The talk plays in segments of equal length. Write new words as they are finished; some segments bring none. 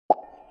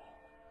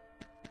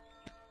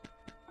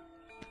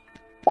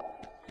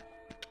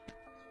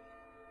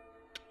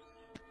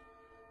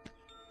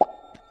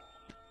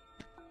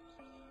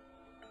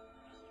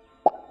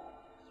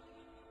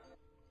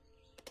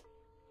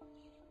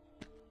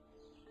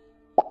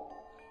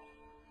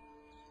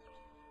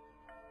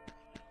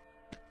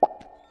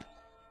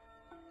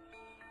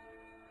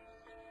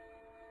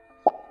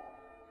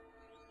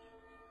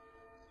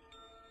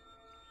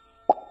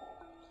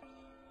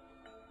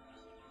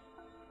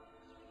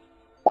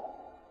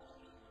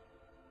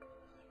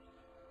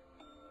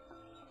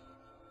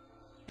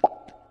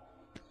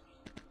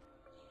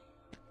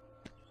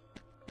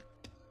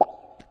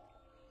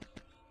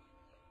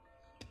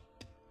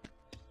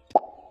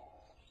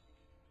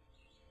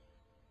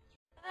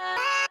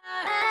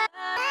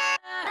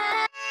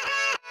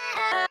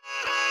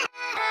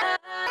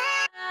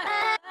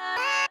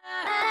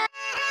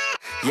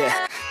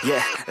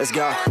Yeah, let's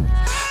go.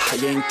 I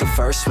ain't the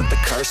first with the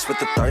curse, with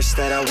the thirst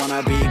that I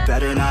wanna be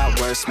better,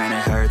 not worse, man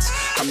it hurts.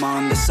 I'm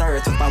on this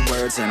earth with my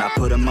words and I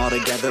put them all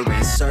together,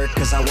 insert,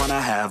 cause I wanna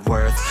have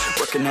worth.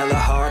 Working hella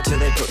hard till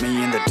they put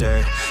me in the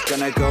dirt.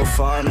 Gonna go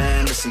far,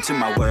 man, listen to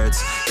my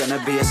words. Gonna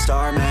be a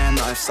star, man,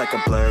 life's like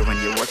a blur. When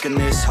you're working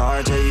this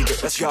hard till you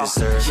get what you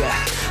deserve. Yeah,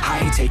 I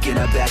ain't taking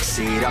a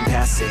backseat, I'm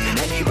passing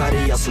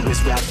anybody else who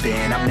is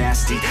rapping. I'm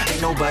nasty,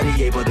 ain't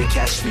nobody able to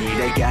catch me.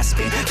 They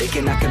gasping, they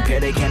cannot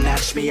compare, they can't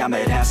match me. I'm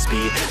at half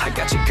speed, I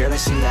got your girl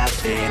and she laughing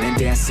and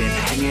dancing,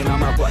 hanging on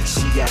my butt,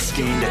 she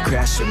asking to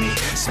crash with me,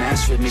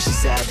 smash with me, she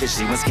savage,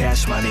 she wants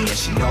cash money, and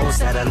she knows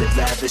that I live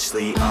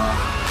lavishly.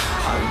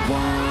 I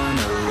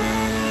wanna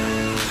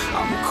live,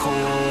 I'm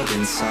cold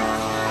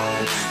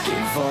inside,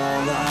 give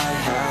all I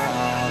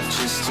have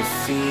just to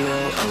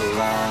feel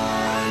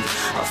alive.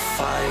 I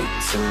fight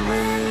to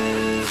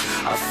live,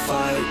 I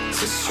fight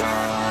to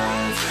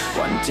strive,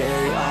 one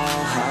day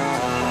I'll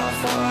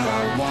have what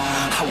I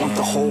want. I want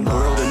the whole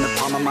world in the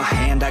palm of my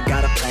hand, I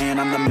got a plan,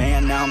 I'm the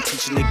man, now I'm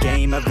teaching the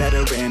game, a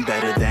veteran,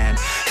 better than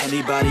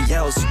anybody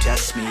else who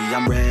tests me.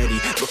 I'm ready,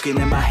 looking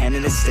at my hand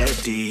and it's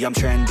steady, I'm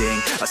trending,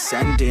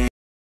 ascending.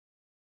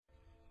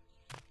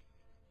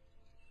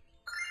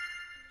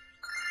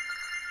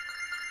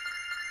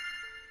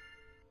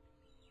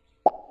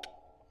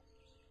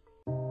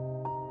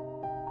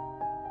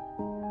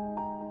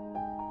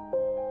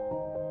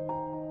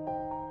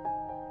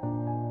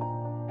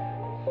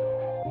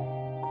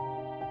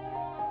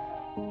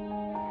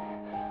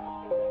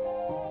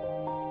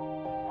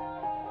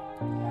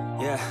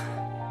 Yeah,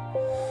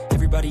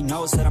 everybody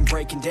knows that I'm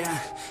breaking down.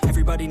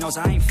 Everybody knows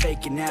I ain't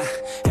faking now.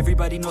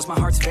 Everybody knows my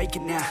heart's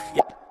vacant now.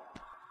 Yeah.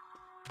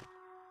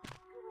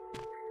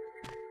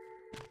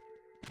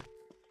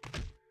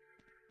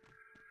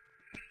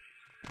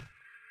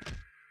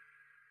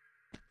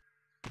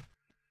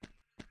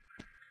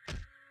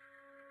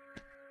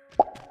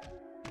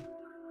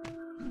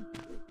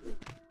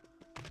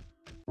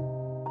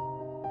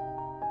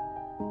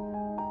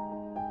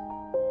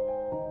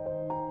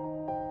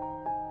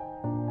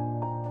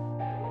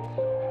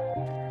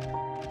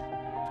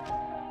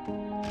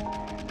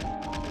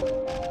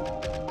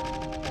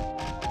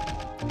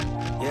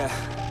 Yeah,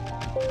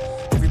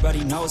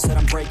 everybody knows that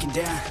I'm breaking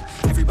down.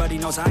 Everybody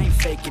knows I ain't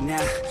faking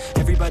now.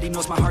 Everybody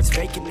knows my heart's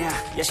vacant now.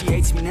 Yeah, she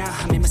hates me now,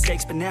 I made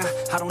mistakes but now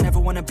I don't ever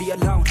wanna be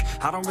alone.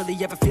 I don't really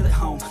ever feel at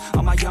home.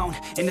 On my own,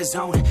 in the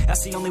zone,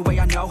 that's the only way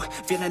I know.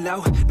 Feeling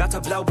low, about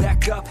to blow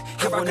back up.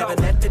 I won't ever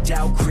let the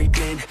doubt creep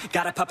in.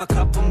 Gotta pop a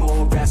couple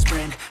more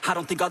aspirin. I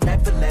don't think I'll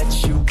ever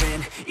let you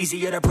in.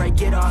 Easier to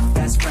break it off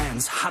as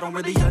friends. I don't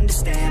really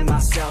understand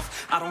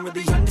myself, I don't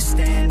really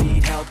understand,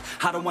 need help.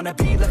 I don't wanna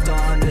be left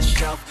on the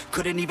shelf.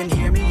 Couldn't even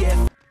hear me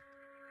if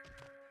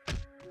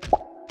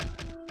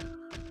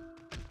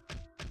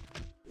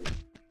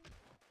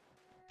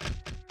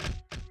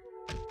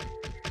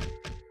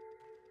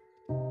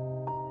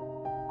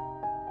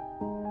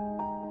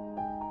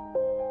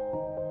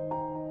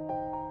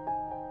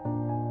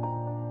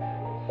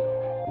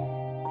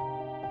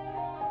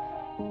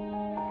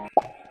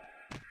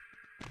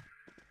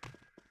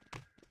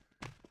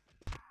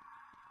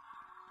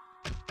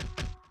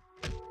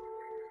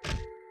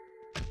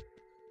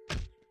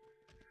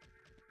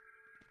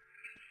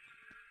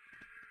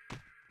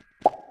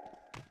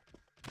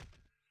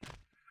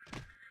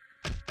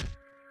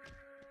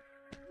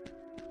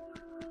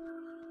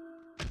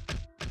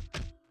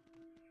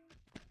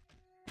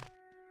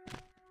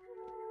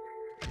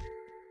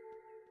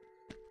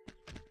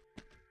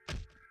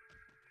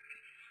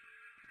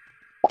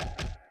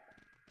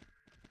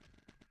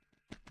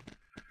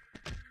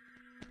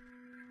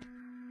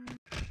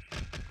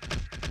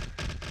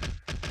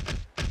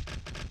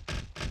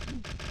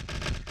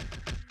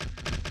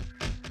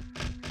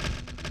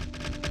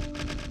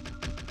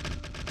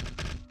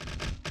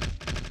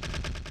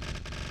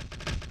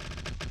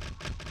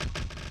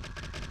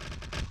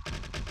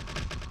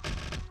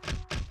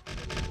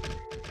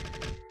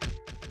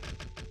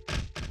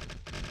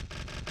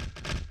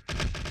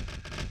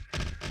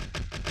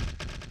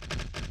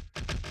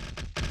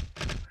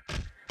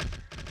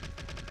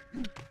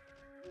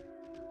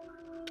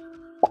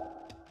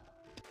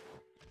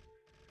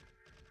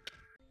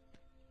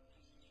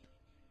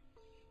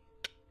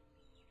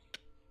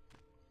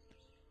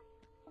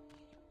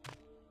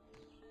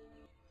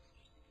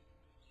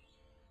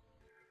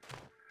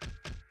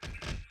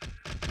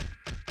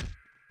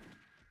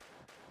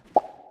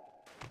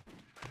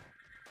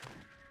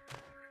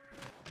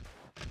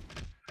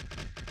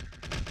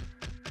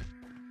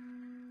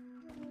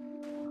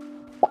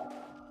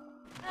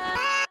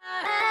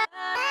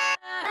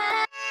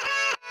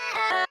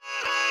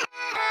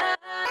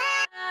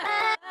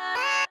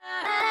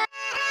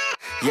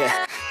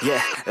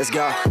yeah, let's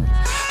go.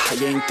 I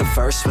ain't the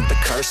first with the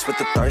curse, with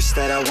the thirst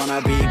that I wanna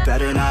be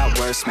better, not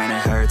worse, man it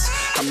hurts.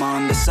 I'm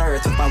on this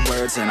earth with my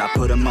words and I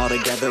put them all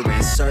together,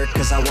 insert,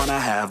 cause I wanna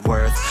have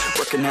worth.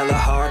 Working hella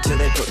hard till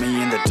they put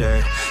me in the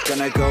dirt.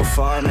 Gonna go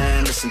far,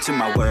 man, listen to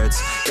my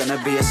words. Gonna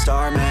be a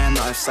star, man,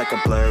 life's like a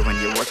blur. When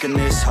you're working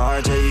this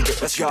hard, yeah, you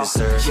get what you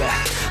deserve. Yeah,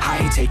 I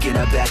ain't taking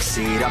a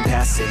backseat, I'm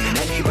passing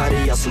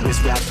anybody else who is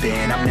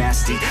rapping. I'm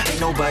nasty, ain't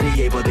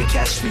nobody able to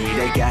catch me.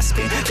 They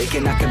gasping, they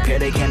cannot compare,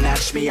 they can't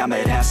match me. I'm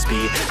at half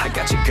speed, I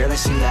got your girl and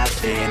she laughing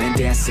and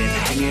dancing,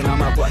 hanging on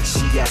my butt,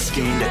 she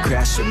asking to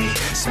crash with me,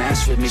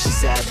 smash with me. She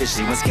savage,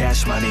 she wants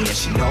cash money and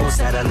she knows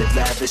that I live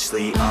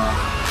lavishly.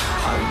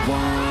 I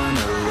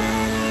wanna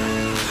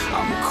live,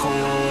 I'm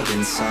cold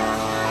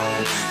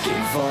inside.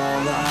 Give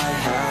all I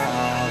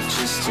have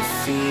just to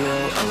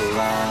feel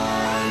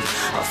alive.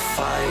 I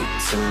fight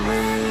to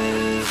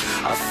live,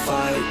 I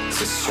fight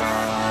to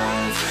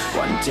strive.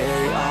 One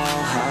day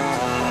I'll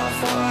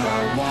have what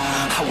I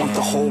want. I want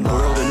the whole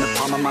world in the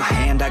palm of my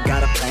hand. I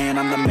got a plan,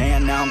 I'm the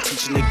man. Now I'm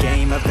teaching the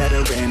game, a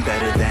veteran,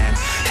 better than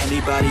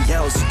anybody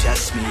else who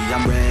tests me.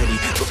 I'm ready,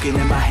 looking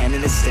in my hand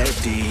and it's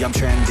steady. I'm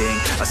trending,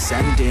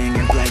 ascending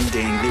and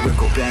blending,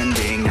 lyrical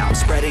bending. Now I'm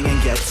spreading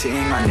and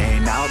getting my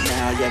name out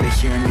now. Yeah, they're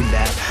hearing me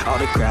laugh, all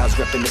the crowds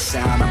repping the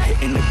sound. I'm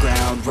hitting the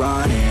ground,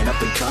 running,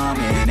 up and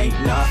coming, ain't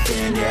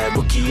nothing. Yeah,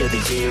 rookie of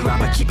the year,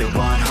 I'ma keep it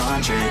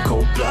 100.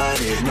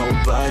 Cold-blooded, no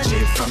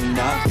budget, from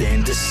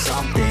nothing to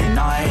something.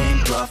 I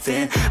ain't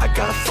bluffing, I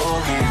got a full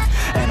hand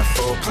and a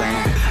full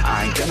plan.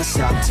 I ain't gonna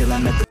stop till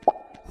I'm at the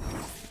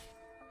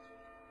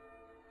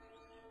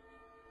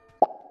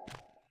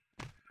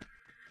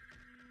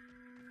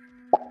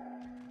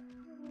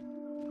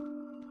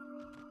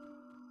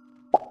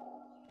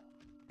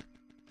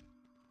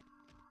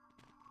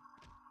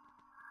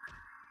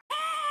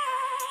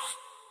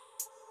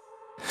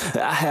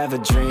I have a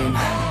dream,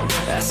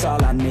 that's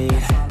all I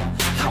need.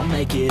 I'll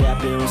make it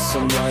happen with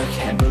some work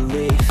and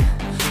belief.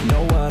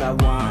 Know what I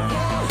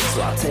want,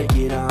 so I'll take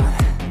it on.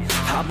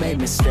 I've made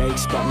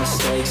mistakes, but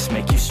mistakes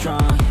make you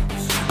strong.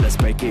 Let's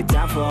break it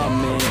down for a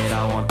minute.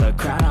 I want the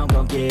crown, I'm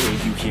gon' get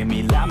it. You hear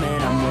me loud,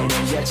 man, I'm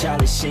winning. Yeah,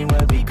 Charlie Sheen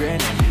will be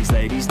grinning. These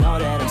ladies know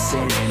that I'm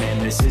sinning,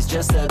 and this is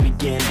just the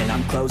beginning.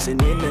 I'm closing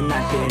in the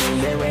ninth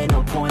inning, there ain't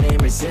no point in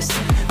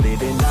resisting.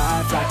 Living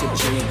life like a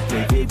dream,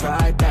 live it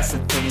right, that's the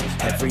thing.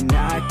 Every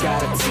night,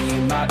 got a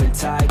team, I've been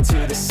tied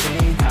to the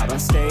scene. Out on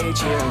stage,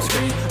 here I'm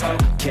screaming,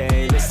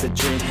 okay, it's the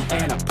dream.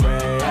 And I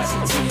pray as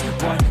a team,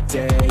 one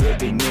day it'll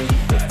be me.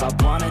 If I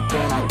want it,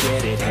 then I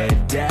get it.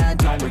 Head down,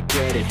 don't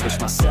regret it. Push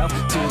myself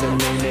to the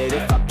limit.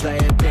 If I play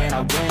it, then I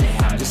win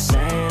it. I'm just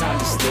saying, I'm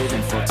just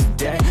living for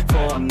today.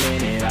 For a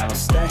minute, I don't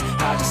stay,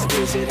 I just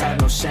visit. Have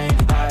no shame,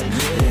 I admit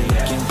it.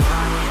 Looking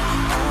right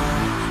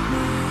at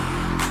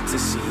me to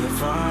see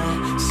if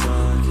I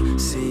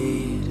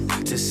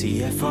succeed, to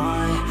see if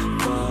I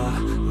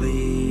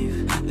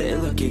believe. They're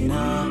looking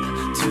up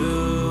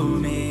to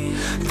me.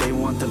 They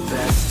want the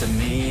best of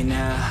me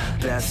now,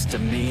 best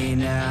of me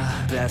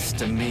now,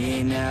 best of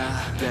me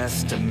now,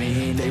 best of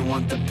me. They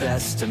want the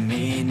best of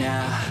me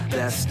now,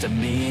 best of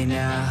me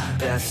now,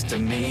 best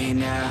of me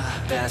now,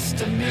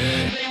 best of me.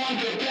 They want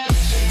the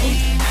best of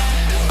me now.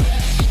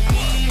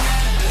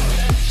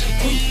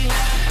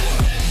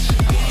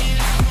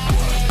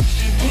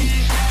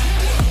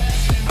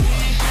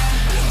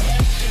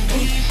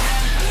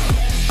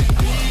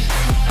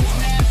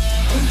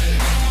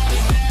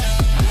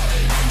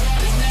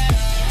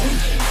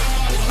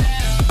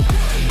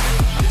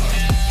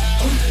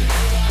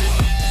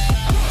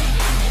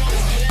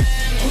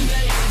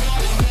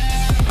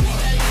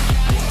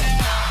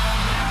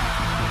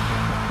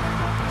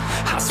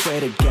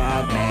 Swear to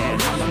God,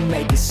 man, I'ma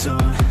make it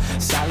soon.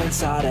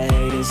 Silence all the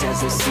haters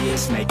as they see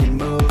us making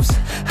moves.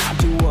 I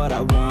do what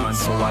I want,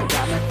 so I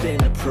got nothing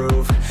to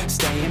prove.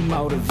 Staying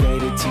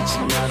motivated,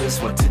 teaching others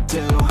what to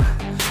do.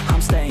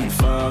 I'm staying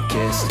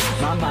focused,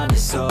 my mind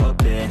is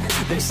open.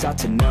 They start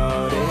to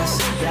notice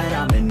that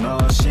I'm in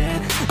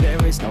motion.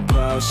 There is no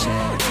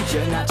potion,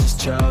 you're not just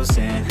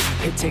chosen.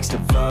 It takes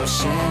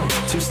devotion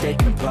to stay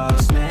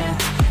composed, man.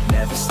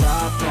 Never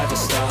stop,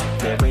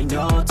 there ain't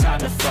no time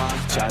to fall.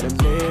 Try to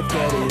live,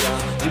 get it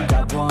all, you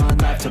got one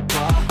life to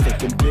ball.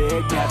 Thinking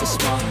big, never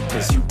small,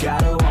 cause you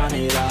gotta want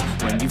it all.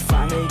 When you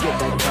finally get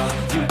that call,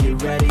 you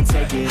get ready,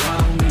 take it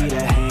on. Need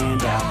a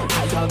handout,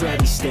 I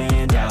already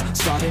stand out.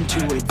 Starting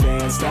to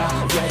advance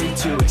now, ready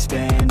to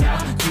expand now.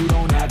 You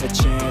don't have a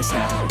chance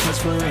now,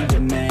 cause we're in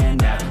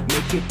demand now.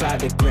 Make it by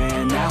the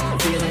grand now,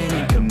 feeling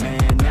in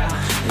command now.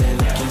 They're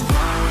looking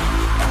right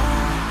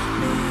at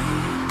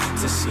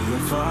me to see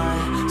if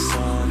I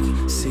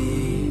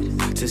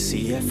succeed, to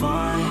see if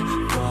I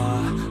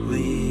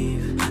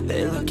believe.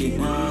 They're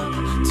looking up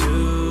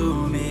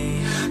to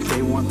me.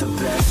 They want the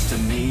best of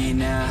me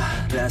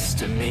now,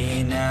 best of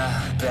me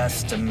now,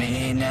 best of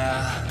me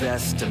now,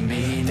 best of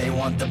me. They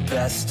want the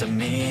best of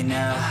me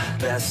now,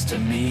 best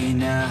of me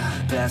now,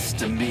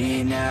 best of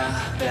me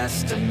now,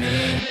 best of me.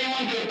 They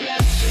want the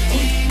best of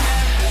me now.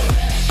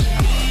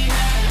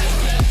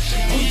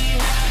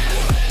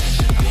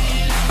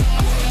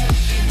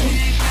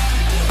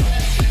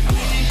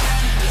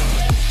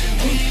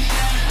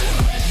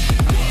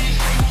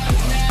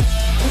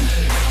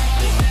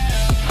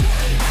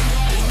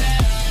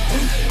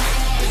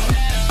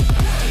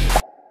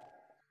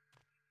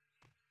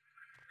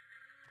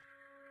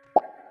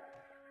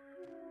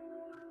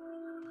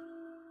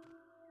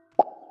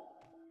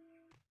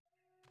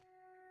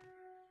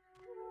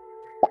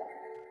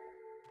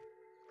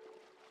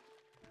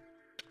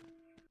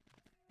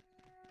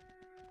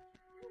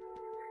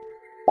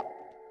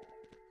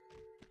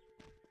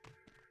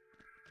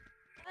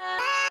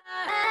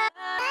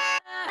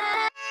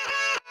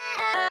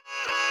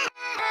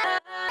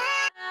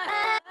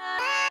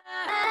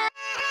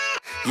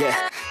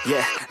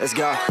 yeah, let's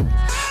go.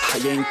 I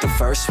ain't the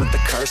first with the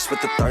curse,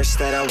 with the thirst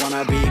that I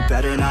wanna be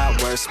better,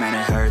 not worse, man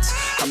it hurts.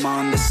 I'm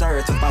on this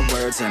earth with my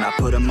words and I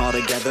put them all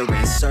together,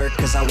 insert,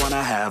 cause I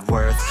wanna have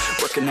worth.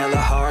 Working hella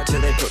hard till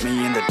they put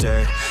me in the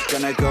dirt.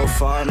 Gonna go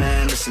far,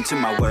 man, listen to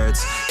my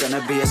words.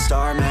 Gonna be a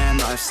star, man,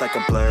 life's like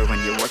a blur. When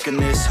you're working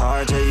this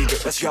hard, yeah, you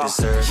get what you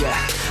deserve. Yeah,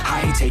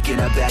 I ain't taking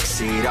a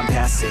backseat, I'm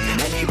passing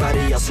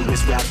anybody else who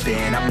is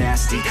rapping. I'm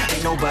nasty,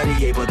 ain't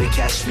nobody able to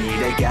catch me.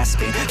 They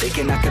gasping, they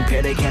cannot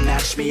compare, they can't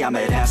match me. I'm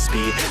at half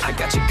speed, I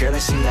got your girl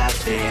and she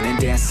laughing and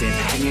dancing,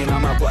 hanging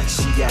on my butt,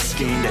 she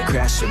asking to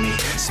crash with me,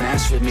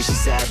 smash with me, she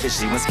savage,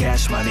 she wants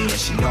cash money, and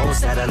she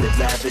knows that I live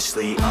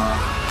lavishly.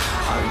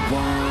 I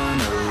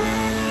wanna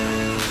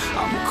live,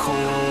 I'm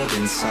cold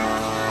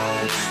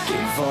inside,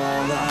 give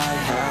all I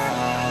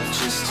have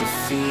just to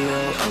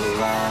feel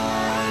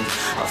alive.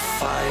 I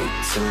fight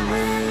to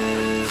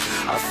live,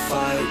 I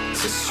fight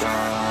to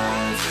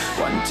strive,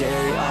 one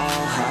day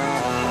I'll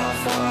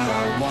have what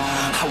I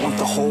want. I want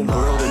the whole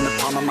world in the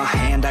palm of my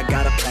hand, I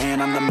got a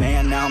plan, I'm the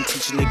man, now I'm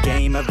teaching the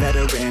game, a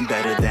veteran,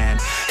 better than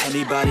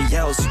anybody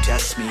else who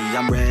tests me.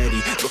 I'm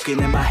ready,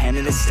 looking at my hand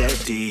and it's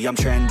steady, I'm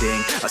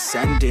trending,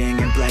 ascending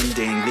and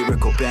blending,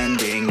 lyrical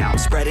bending, now I'm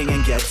spreading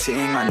and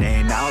getting my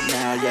name out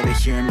now, yeah they're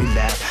hearing me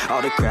laugh,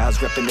 all the crowds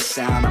repping the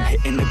sound, I'm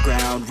hitting the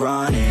ground,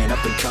 running,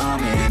 up and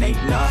coming,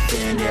 ain't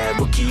nothing, yeah,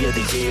 rookie of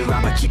the year,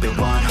 I'ma keep it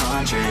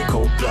 100,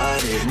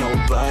 cold-blooded, no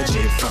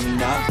budget, from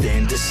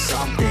nothing to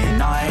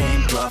something, I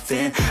ain't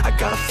bluffing, I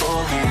got a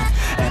full hand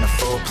and a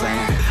full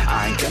plan,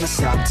 I ain't gonna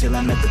stop till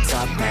I'm at the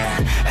top,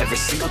 man, every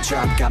single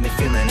drop got me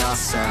feeling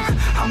awesome,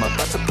 I'm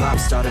about to pop,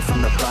 started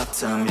from the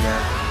bottom,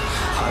 yeah,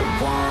 I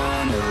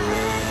wanna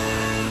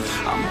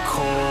live, I'm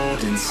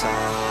cold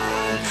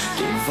inside,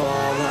 give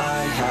all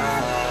I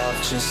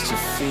have just to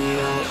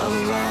feel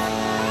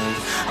alive,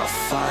 I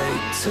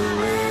fight to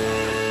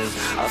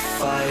live, I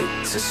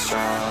fight to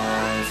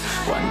strive,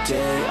 one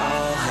day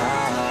I'll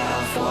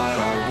have what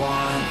I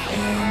want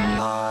in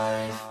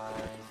life.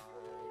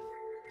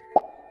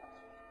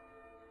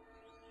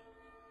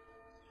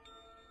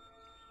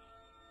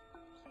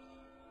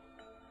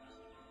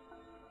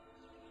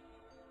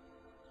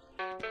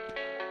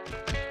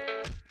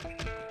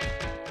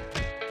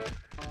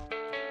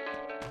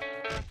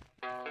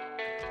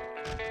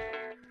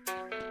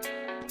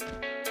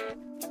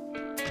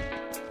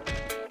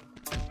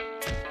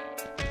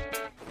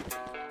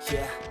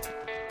 Yeah,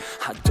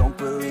 I don't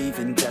believe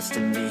in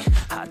destiny,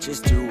 I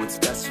just do what's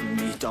best for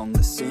me. Don't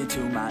listen to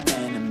my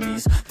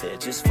enemies, they're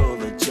just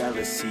full of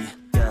jealousy.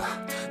 Yeah,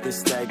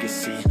 this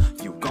legacy,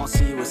 you gon'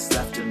 see what's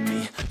left of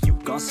me, you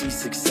gon' see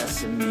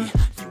success in me,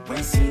 you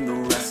ain't seen the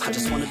rest of me. I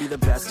just wanna be the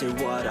best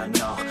at what I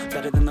know,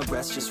 better than the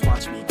rest, just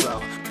watch me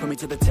grow. Put me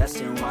to the test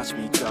and watch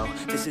me go,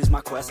 this is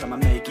my quest, I'ma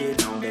make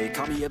it known. They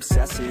call me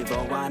obsessive,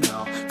 oh I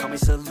know, call me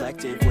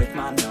selective with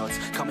my notes,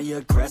 call me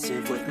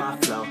aggressive with my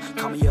flow,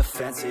 call me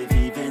offensive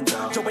even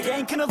though Joe, I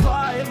ain't gonna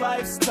lie,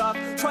 life's tough,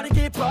 try to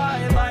get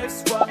by,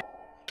 life's rough.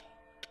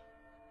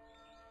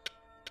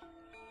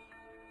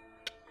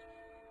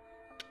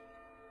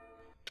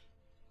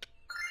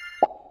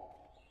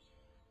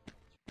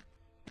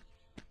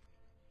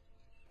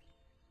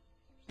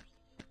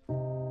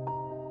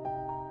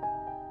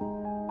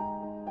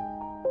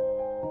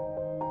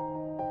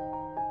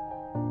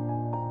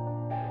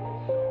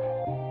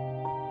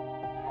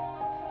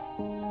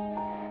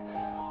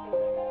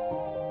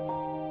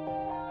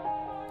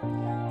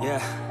 Yeah,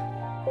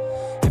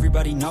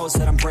 everybody knows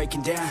that I'm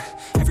breaking down,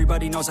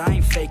 everybody knows I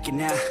ain't faking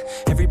now,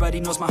 everybody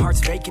knows my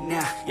heart's vacant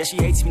now, yeah she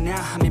hates me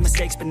now, I made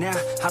mistakes but now,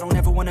 I don't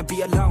ever wanna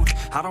be alone,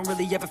 I don't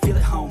really ever feel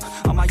at home,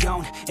 on my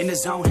own, in the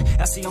zone,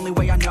 that's the only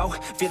way I know,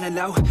 feeling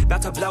low,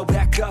 about to blow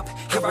back up,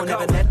 here I won't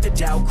ever let the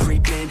doubt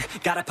creep in,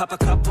 gotta pop a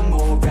couple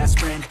more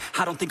aspirin,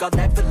 I don't think I'll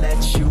ever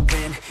let you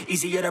in,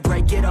 easier to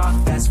break it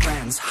off as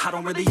friends, I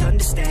don't really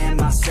understand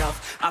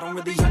myself, I don't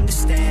really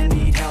understand,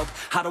 need help,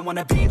 I don't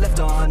wanna be left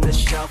on the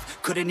shelf,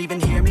 couldn't even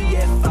hear me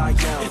if I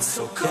yelled. It's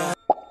so cold